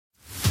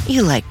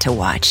You like to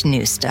watch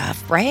new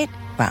stuff, right?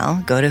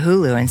 Well, go to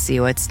Hulu and see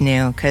what's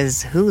new,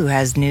 because Hulu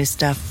has new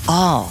stuff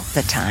all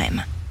the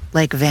time.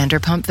 Like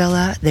Vanderpump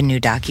Villa, the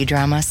new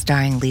docudrama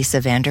starring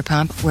Lisa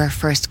Vanderpump, where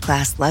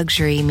first-class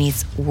luxury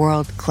meets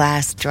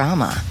world-class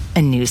drama.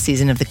 A new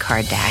season of The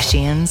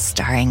Kardashians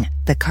starring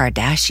The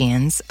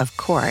Kardashians, of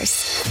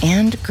course.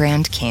 And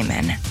Grand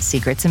Cayman,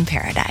 Secrets in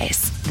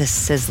Paradise, the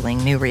sizzling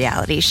new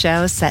reality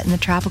show set in the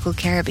tropical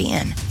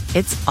Caribbean.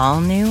 It's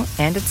all new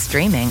and it's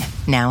streaming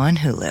now on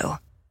Hulu.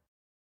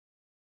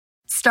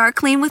 Start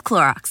clean with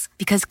Clorox,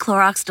 because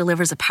Clorox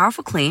delivers a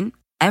powerful clean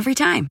every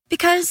time.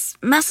 Because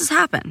messes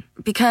happen.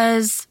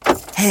 Because...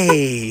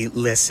 Hey,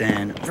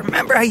 listen.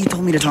 Remember how you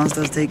told me to toss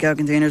those takeout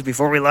containers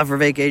before we left for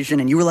vacation?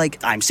 And you were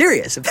like, I'm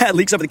serious. If that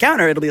leaks over the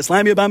counter, it'll be a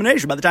slimy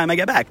abomination by the time I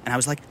get back. And I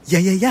was like,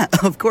 yeah,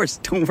 of course.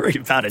 Don't worry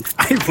about it.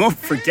 I won't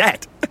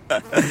forget.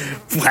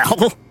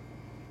 Well...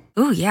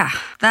 Ooh, yeah,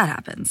 that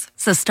happens.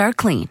 So start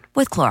clean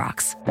with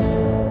Clorox.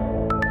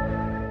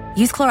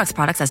 Use Clorox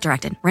products as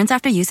directed. Rinse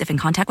after use if in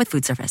contact with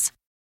food surface.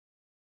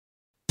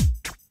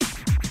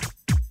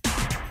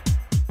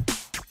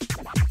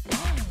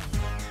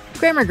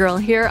 Grammar Girl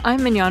here,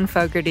 I'm Mignon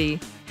Fogarty.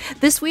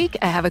 This week,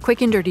 I have a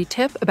quick and dirty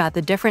tip about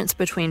the difference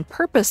between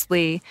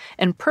purposely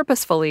and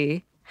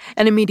purposefully,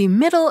 and a meaty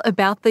middle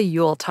about the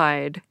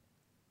Yuletide.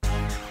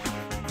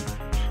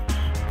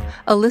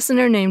 A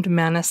listener named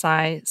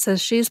Manasai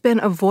says she's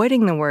been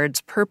avoiding the words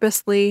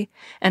purposely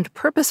and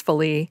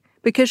purposefully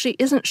because she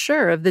isn't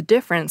sure of the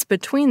difference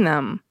between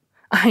them.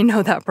 I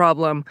know that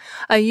problem.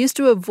 I used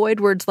to avoid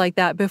words like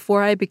that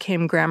before I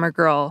became Grammar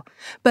Girl,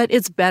 but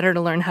it's better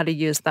to learn how to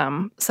use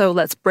them. So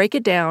let's break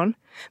it down,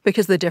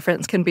 because the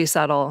difference can be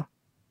subtle.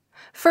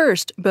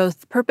 First,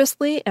 both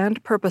purposely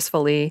and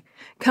purposefully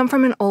come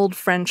from an old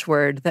French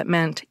word that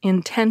meant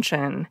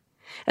intention,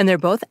 and they're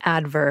both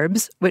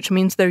adverbs, which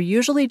means they're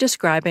usually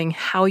describing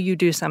how you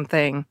do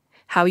something,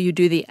 how you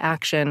do the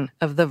action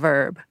of the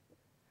verb.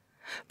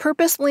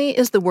 Purposely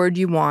is the word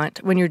you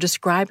want when you're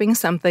describing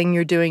something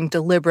you're doing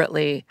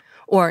deliberately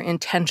or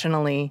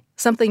intentionally,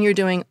 something you're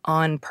doing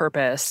on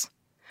purpose.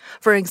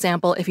 For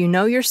example, if you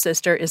know your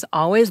sister is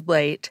always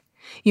late,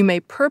 you may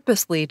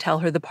purposely tell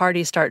her the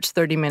party starts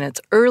 30 minutes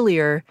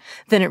earlier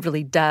than it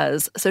really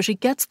does, so she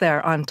gets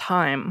there on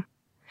time.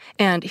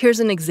 And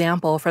here's an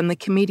example from the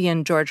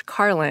comedian George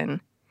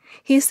Carlin.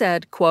 He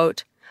said,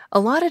 quote, "A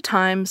lot of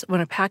times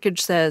when a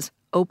package says,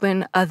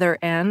 'open other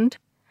end,'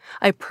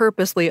 I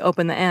purposely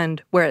open the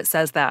end where it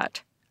says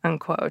that,"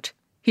 unquote.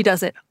 He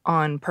does it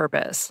on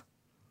purpose.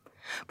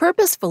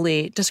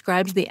 Purposefully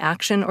describes the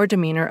action or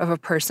demeanor of a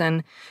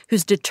person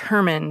who's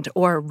determined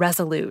or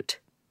resolute.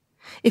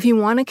 If you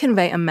want to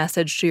convey a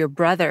message to your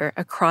brother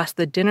across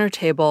the dinner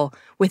table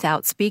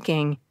without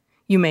speaking,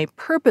 you may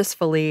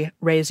purposefully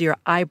raise your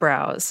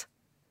eyebrows.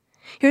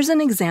 Here's an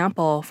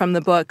example from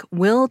the book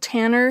Will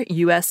Tanner,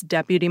 U.S.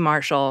 Deputy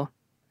Marshal.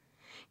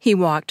 He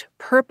walked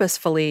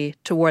purposefully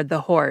toward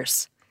the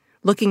horse,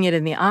 looking it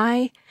in the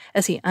eye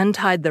as he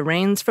untied the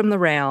reins from the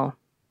rail.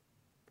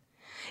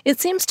 It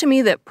seems to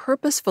me that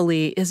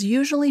purposefully is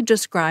usually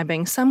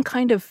describing some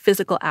kind of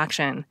physical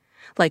action,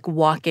 like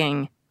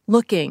walking,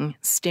 looking,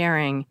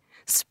 staring,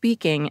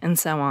 speaking, and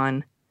so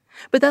on.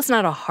 But that's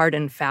not a hard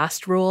and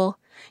fast rule.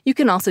 You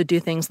can also do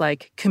things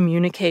like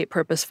communicate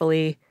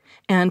purposefully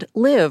and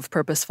live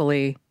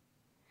purposefully.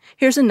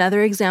 Here's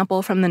another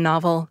example from the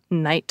novel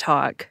Night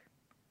Talk.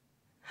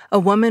 A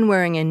woman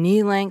wearing a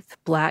knee-length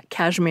black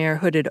cashmere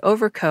hooded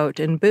overcoat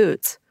and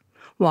boots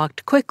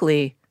walked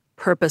quickly,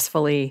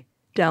 purposefully,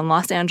 down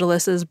Los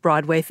Angeles'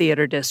 Broadway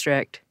Theater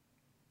District.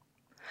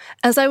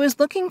 As I was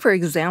looking for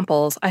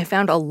examples, I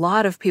found a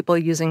lot of people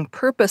using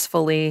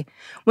purposefully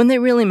when they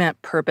really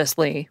meant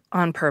purposely,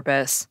 on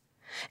purpose,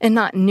 and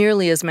not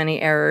nearly as many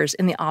errors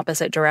in the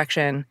opposite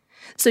direction,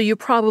 so you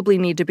probably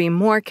need to be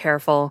more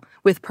careful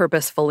with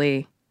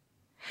purposefully.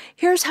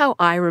 Here's how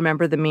I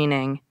remember the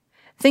meaning.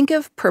 Think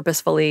of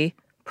purposefully,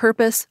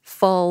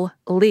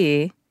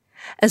 purposefully,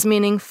 as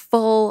meaning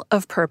full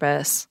of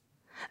purpose.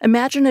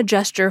 Imagine a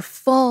gesture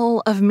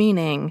full of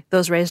meaning,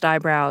 those raised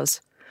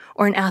eyebrows,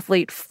 or an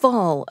athlete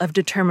full of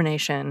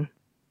determination.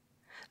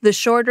 The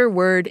shorter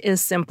word is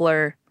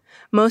simpler.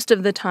 Most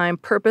of the time,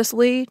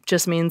 purposely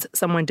just means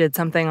someone did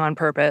something on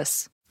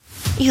purpose.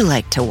 You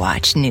like to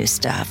watch new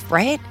stuff,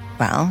 right?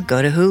 Well,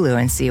 go to Hulu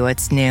and see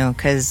what's new,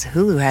 because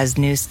Hulu has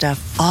new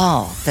stuff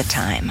all the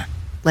time.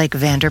 Like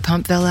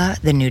Vanderpump Villa,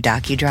 the new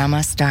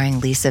docudrama starring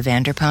Lisa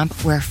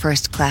Vanderpump, where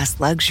first-class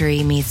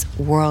luxury meets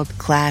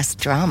world-class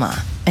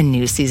drama. A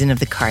new season of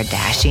The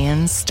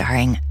Kardashians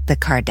starring The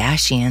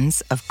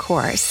Kardashians, of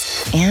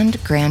course.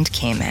 And Grand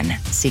Cayman,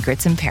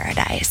 Secrets in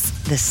Paradise,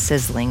 the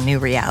sizzling new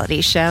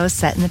reality show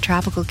set in the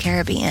tropical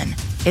Caribbean.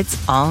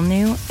 It's all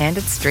new and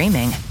it's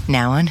streaming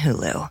now on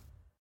Hulu.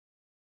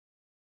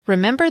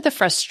 Remember the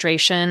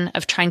frustration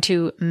of trying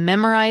to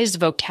memorize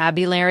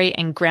vocabulary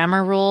and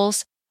grammar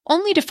rules,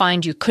 only to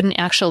find you couldn't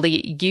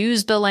actually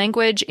use the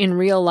language in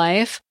real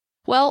life?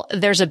 Well,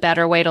 there's a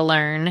better way to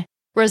learn.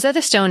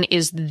 Rosetta Stone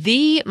is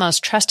the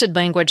most trusted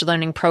language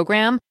learning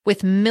program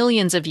with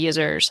millions of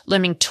users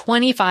learning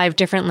 25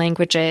 different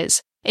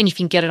languages, and you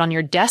can get it on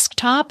your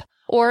desktop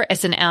or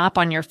as an app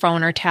on your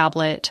phone or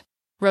tablet.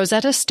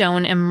 Rosetta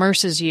Stone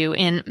immerses you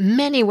in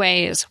many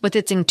ways with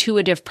its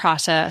intuitive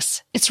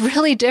process. It's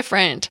really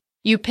different.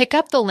 You pick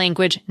up the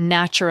language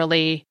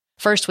naturally,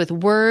 first with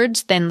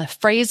words, then the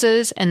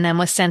phrases, and then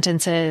with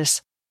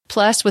sentences.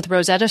 Plus, with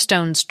Rosetta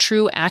Stone's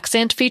True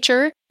Accent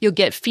feature, you'll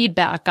get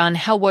feedback on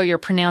how well you're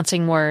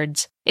pronouncing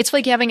words. It's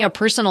like having a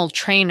personal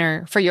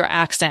trainer for your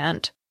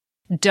accent.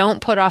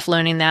 Don't put off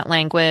learning that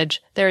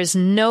language. There is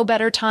no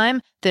better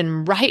time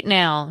than right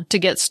now to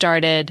get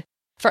started.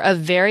 For a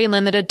very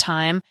limited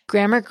time,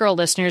 Grammar Girl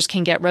listeners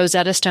can get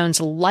Rosetta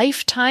Stone's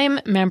lifetime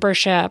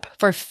membership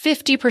for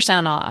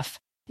 50% off.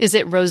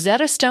 Visit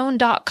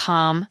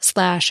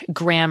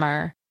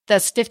rosettastone.com/grammar.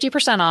 That's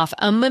 50% off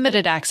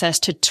unlimited access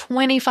to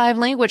 25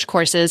 language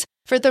courses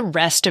for the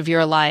rest of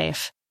your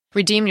life.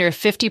 Redeem your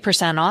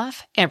 50%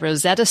 off at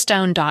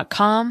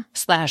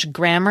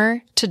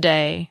rosettastone.com/grammar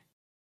today.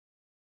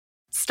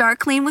 Start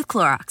clean with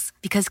Clorox,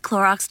 because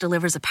Clorox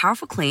delivers a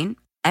powerful clean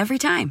every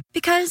time.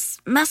 Because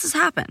messes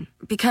happen.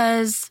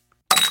 Because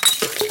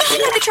I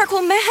got the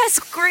charcoal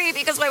mask. Great,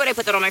 because why would I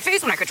put that on my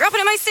face when I could drop it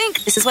in my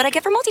sink? This is what I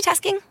get for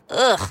multitasking.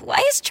 Ugh,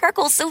 why is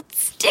charcoal so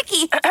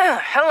sticky?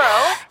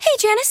 Hello? Hey,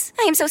 Janice.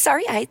 I am so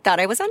sorry. I thought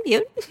I was on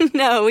mute.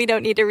 No, we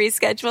don't need to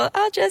reschedule.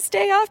 I'll just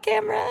stay off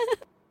camera.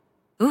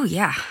 Ooh,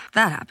 yeah,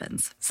 that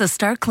happens. So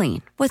start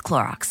clean with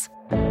Clorox.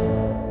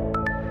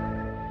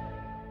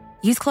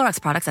 Use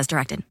Clorox products as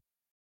directed.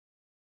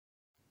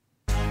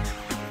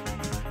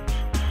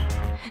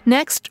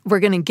 Next,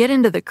 we're going to get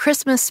into the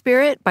Christmas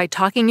spirit by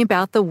talking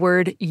about the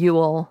word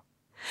Yule.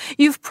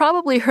 You've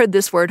probably heard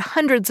this word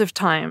hundreds of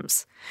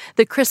times.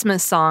 The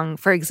Christmas song,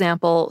 for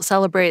example,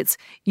 celebrates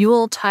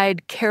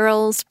Yuletide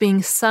carols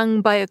being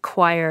sung by a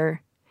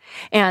choir.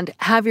 And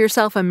Have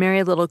Yourself a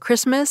Merry Little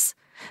Christmas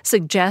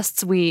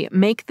suggests we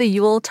make the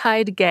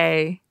Yuletide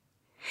gay.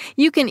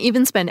 You can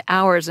even spend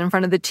hours in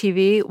front of the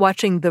TV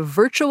watching the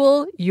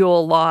virtual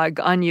Yule log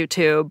on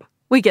YouTube.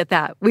 We get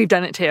that. We've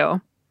done it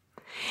too.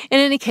 In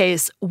any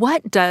case,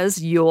 what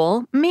does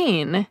Yule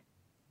mean?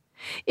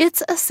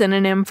 It's a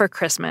synonym for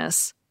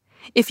Christmas.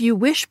 If you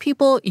wish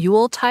people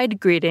Yuletide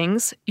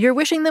greetings, you're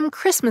wishing them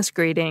Christmas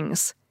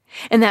greetings.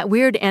 And that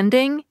weird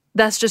ending,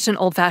 that's just an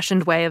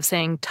old-fashioned way of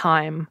saying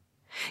time.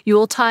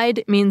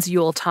 Yuletide means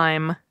Yule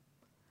time.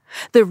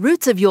 The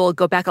roots of Yule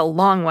go back a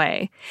long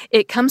way.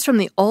 It comes from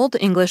the Old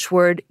English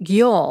word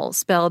Gjeol,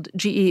 spelled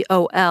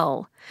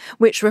G-E-O-L,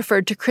 which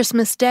referred to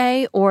Christmas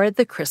Day or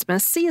the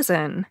Christmas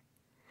season.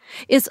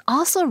 It's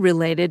also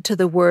related to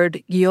the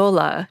word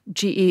Gjola,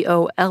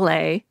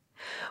 G-E-O-L-A,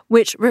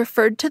 which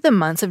referred to the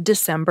months of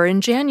December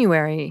and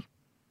January.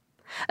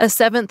 A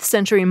 7th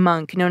century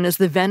monk known as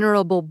the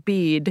Venerable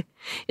Bede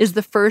is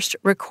the first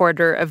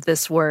recorder of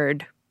this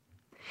word.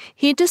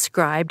 He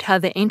described how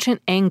the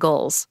ancient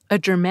Angles, a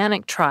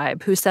Germanic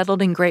tribe who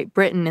settled in Great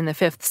Britain in the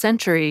 5th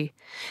century,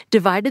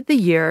 divided the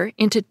year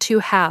into 2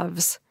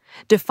 halves,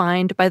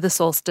 defined by the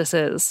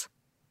solstices.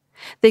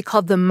 They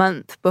called the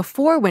month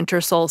before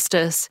winter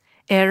solstice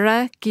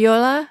Era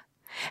Gjola,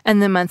 and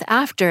the month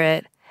after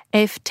it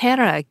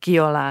Eftera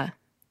Gjola.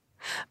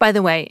 By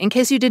the way, in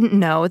case you didn't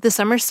know, the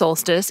summer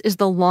solstice is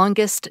the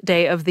longest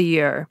day of the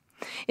year.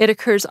 It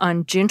occurs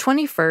on June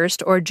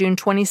 21st or June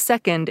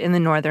 22nd in the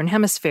Northern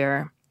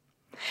Hemisphere.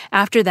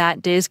 After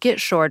that, days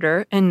get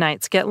shorter and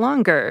nights get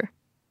longer.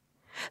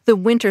 The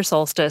winter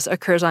solstice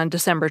occurs on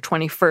December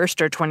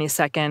 21st or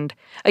 22nd,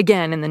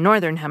 again in the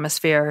Northern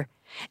Hemisphere,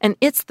 and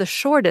it's the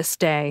shortest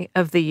day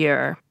of the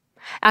year.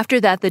 After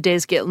that, the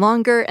days get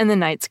longer and the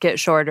nights get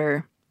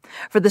shorter.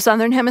 For the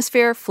Southern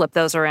Hemisphere, flip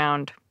those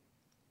around.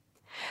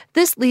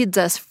 This leads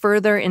us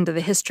further into the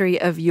history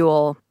of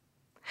Yule.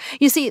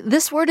 You see,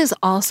 this word is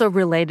also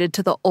related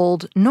to the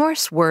Old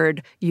Norse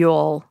word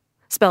Yule,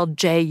 spelled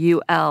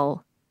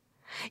J-U-L.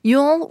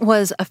 Yule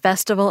was a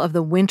festival of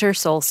the winter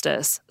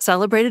solstice,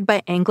 celebrated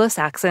by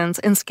Anglo-Saxons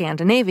and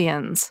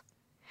Scandinavians.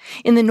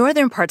 In the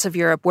northern parts of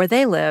Europe where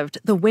they lived,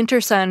 the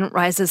winter sun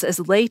rises as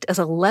late as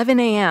 11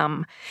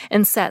 a.m.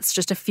 and sets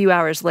just a few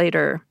hours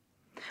later.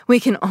 We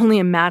can only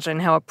imagine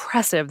how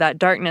oppressive that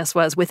darkness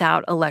was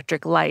without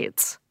electric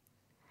lights.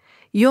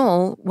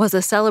 Yule was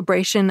a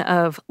celebration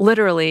of,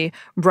 literally,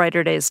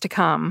 brighter days to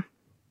come.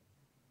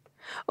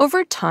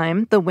 Over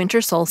time, the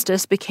winter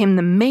solstice became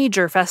the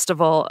major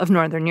festival of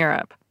Northern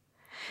Europe.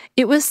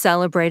 It was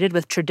celebrated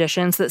with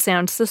traditions that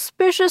sound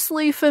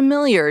suspiciously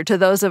familiar to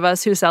those of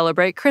us who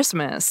celebrate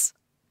Christmas.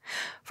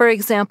 For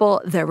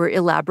example, there were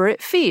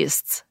elaborate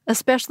feasts,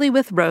 especially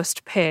with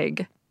roast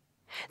pig.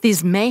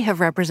 These may have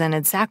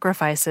represented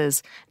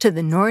sacrifices to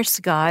the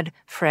Norse god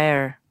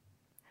Freyr.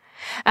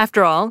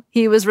 After all,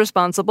 he was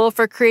responsible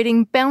for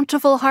creating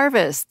bountiful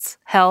harvests,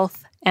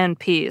 health, and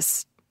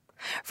peace.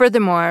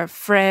 Furthermore,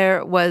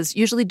 Freyr was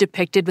usually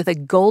depicted with a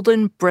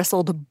golden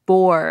bristled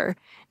boar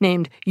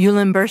named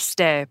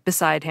Eulenburste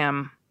beside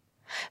him.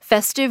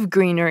 Festive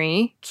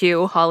greenery,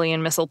 cue holly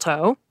and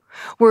mistletoe,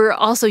 were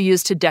also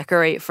used to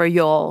decorate for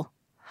Yule.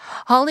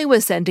 Holly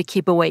was said to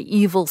keep away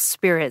evil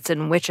spirits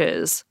and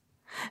witches.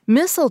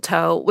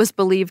 Mistletoe was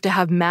believed to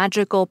have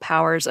magical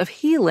powers of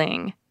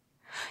healing.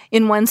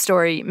 In one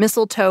story,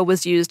 mistletoe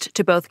was used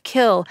to both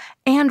kill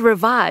and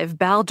revive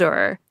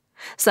Baldur,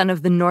 son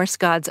of the Norse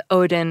gods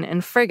Odin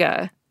and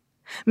Frigga.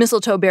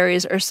 Mistletoe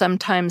berries are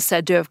sometimes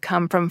said to have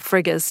come from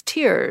Frigga's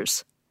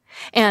tears.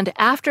 And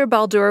after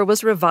Baldur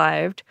was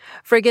revived,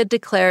 Frigga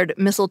declared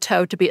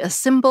mistletoe to be a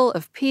symbol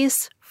of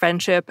peace,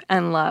 friendship,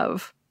 and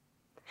love.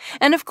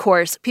 And of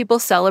course, people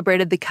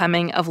celebrated the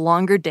coming of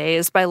longer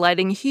days by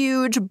lighting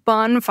huge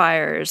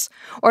bonfires,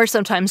 or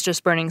sometimes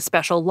just burning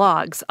special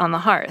logs on the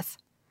hearth.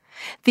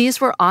 These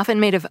were often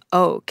made of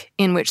oak,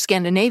 in which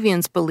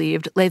Scandinavians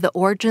believed lay the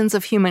origins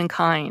of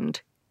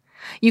humankind.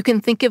 You can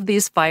think of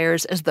these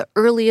fires as the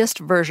earliest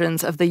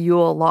versions of the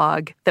Yule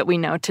log that we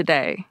know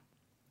today.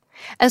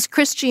 As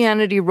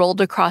Christianity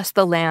rolled across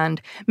the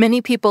land,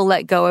 many people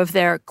let go of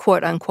their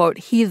quote-unquote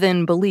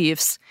heathen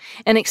beliefs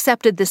and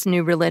accepted this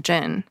new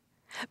religion.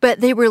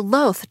 But they were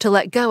loath to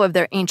let go of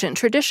their ancient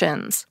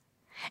traditions.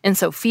 And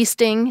so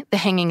feasting, the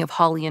hanging of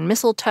holly and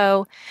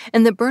mistletoe,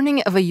 and the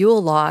burning of a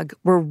Yule log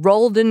were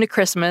rolled into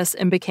Christmas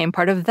and became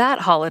part of that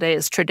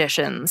holiday's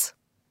traditions.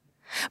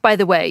 By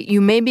the way,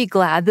 you may be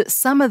glad that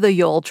some of the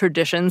Yule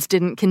traditions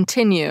didn't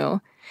continue.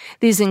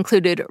 These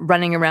included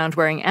running around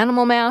wearing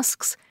animal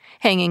masks,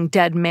 hanging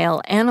dead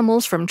male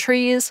animals from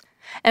trees,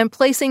 and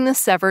placing the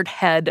severed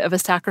head of a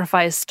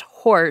sacrificed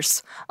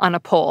horse on a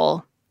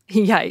pole.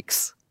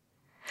 Yikes.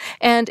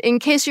 And in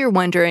case you're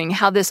wondering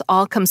how this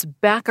all comes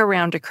back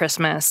around to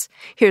Christmas,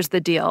 here's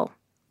the deal.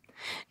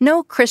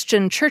 No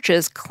Christian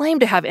churches claim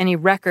to have any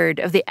record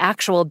of the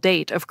actual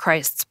date of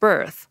Christ's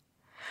birth.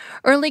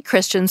 Early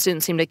Christians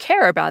didn't seem to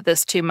care about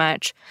this too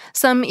much.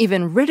 Some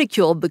even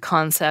ridiculed the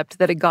concept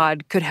that a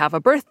god could have a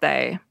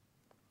birthday.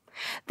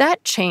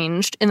 That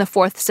changed in the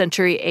 4th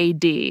century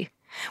AD,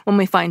 when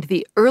we find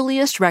the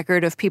earliest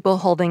record of people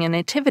holding a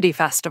nativity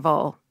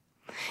festival.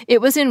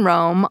 It was in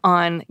Rome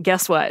on,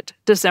 guess what,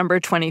 December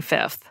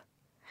 25th.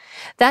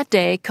 That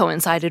day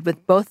coincided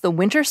with both the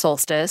winter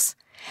solstice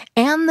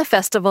and the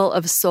festival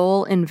of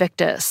Sol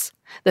Invictus,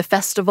 the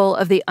festival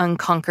of the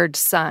unconquered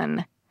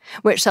sun,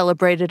 which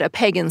celebrated a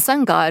pagan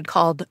sun god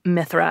called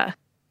Mithra.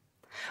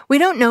 We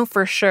don't know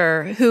for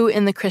sure who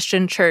in the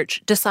Christian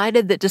church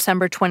decided that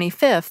December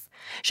 25th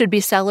should be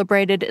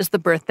celebrated as the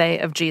birthday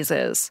of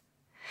Jesus.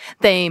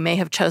 They may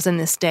have chosen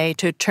this day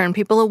to turn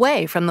people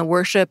away from the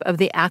worship of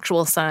the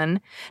actual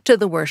sun to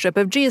the worship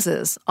of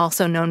Jesus,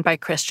 also known by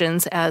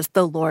Christians as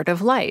the Lord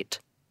of Light.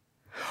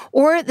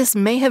 Or this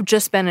may have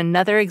just been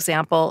another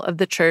example of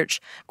the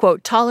church,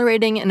 quote,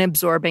 tolerating and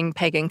absorbing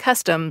pagan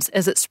customs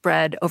as it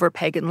spread over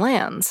pagan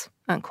lands,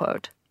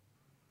 unquote.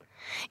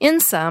 In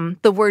sum,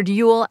 the word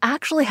Yule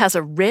actually has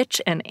a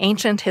rich and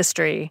ancient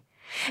history,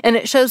 and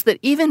it shows that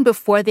even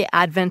before the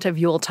advent of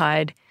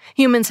Yuletide,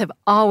 humans have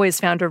always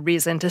found a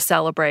reason to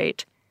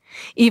celebrate,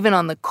 even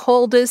on the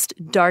coldest,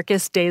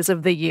 darkest days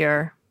of the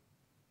year.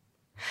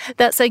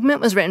 That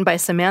segment was written by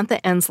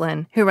Samantha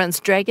Enslin, who runs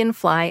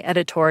Dragonfly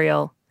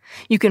Editorial.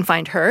 You can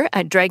find her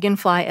at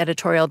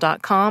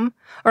dragonflyeditorial.com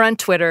or on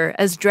Twitter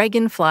as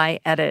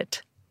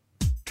DragonflyEdit.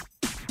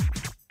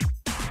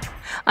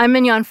 I'm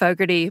Mignon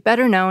Fogarty,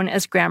 better known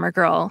as Grammar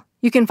Girl.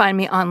 You can find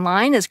me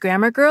online as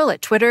Grammar Girl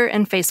at Twitter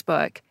and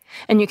Facebook.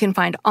 And you can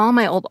find all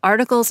my old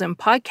articles and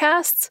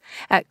podcasts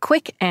at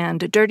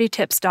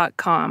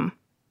quickanddirtytips.com.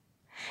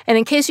 And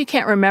in case you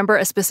can't remember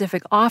a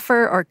specific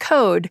offer or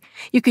code,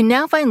 you can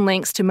now find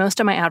links to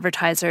most of my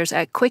advertisers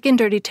at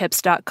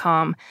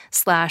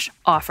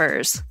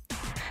quickanddirtytips.com/offers.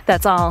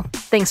 That's all.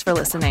 Thanks for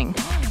listening.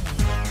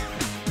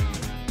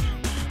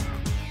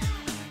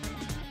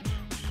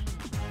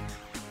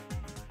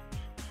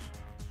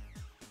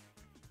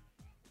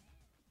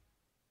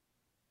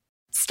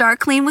 Start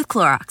clean with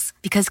Clorox,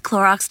 because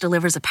Clorox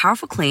delivers a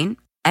powerful clean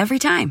every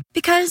time.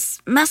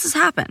 Because messes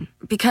happen.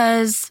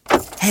 Because...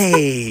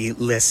 Hey,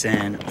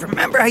 listen.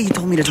 Remember how you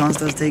told me to toss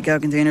those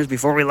takeout containers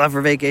before we left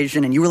for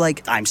vacation? And you were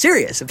like, I'm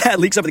serious. If that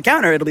leaks over the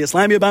counter, it'll be a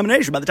slimy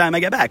abomination by the time I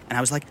get back. And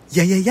I was like,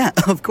 yeah,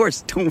 of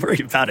course. Don't worry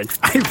about it.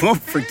 I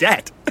won't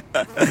forget.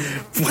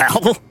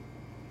 Well...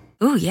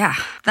 Ooh, yeah,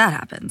 that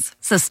happens.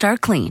 So start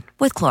clean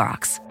with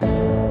Clorox.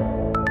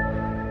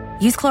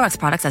 Use Clorox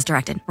products as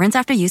directed. Rinse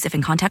after use if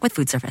in contact with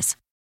food surface.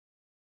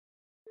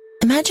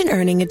 Imagine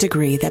earning a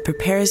degree that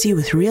prepares you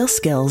with real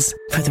skills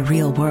for the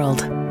real world.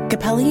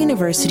 Capella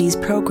University's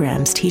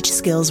programs teach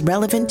skills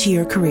relevant to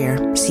your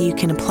career so you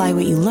can apply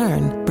what you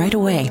learn right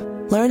away.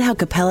 Learn how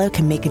Capella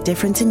can make a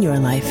difference in your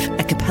life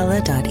at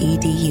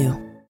capella.edu.